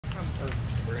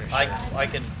I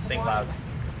can sing loud.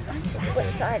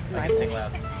 I can sing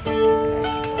loud.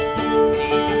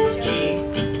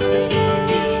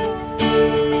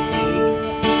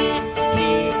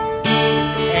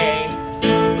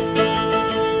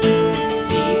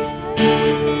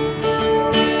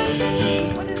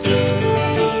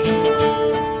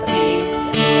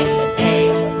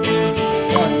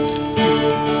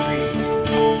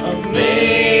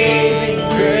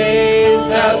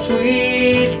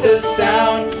 Sweet the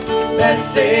sound that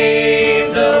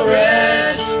saved a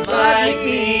wretch like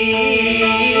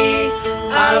me.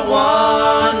 I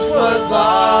once was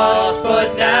lost,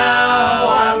 but now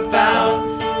I'm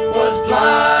found. Was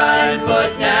blind,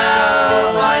 but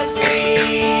now I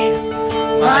see.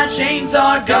 My chains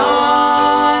are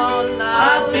gone,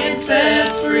 I've been set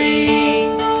free.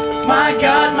 My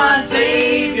God, my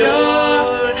Savior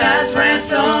has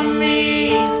ransomed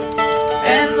me.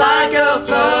 And like a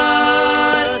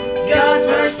flood, God's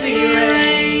mercy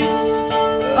reigns.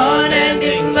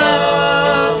 Unending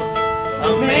love,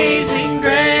 amazing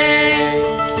grace.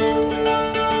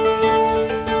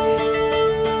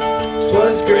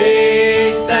 'Twas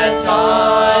grace that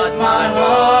taught my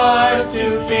heart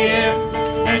to fear,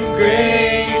 and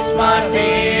grace my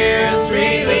fears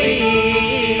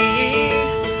relieve.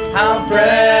 How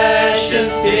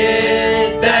precious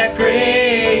did that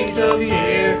grace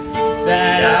appear,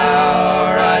 that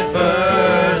hour I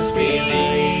first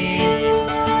believed.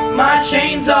 My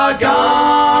chains are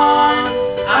gone,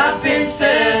 I've been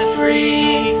set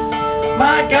free.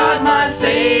 My God, my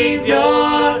Savior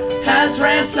has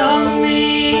ransomed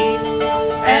me.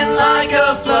 And like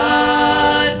a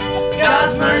flood,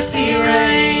 God's mercy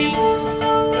reigns.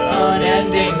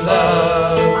 Unending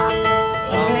love,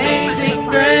 amazing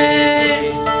grace.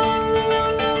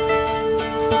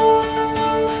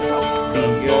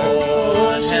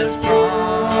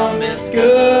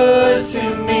 Good to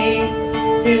me,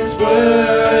 His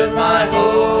word my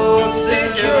hope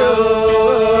secures.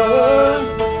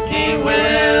 He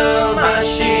will my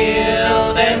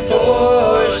shield and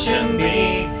portion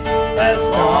be, as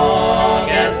long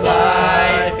as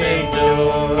life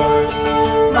endures.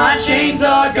 My chains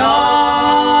are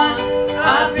gone,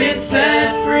 I've been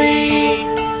set free.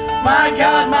 My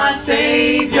God, my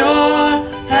Savior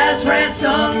has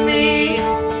ransomed me.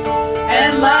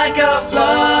 And like a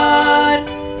flood,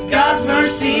 God's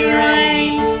mercy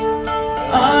reigns.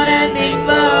 Unending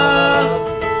love,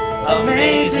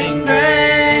 amazing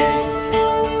grace.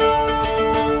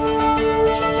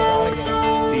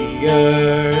 The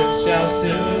earth shall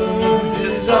soon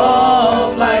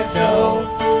dissolve like snow.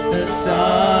 The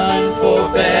sun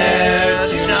forbear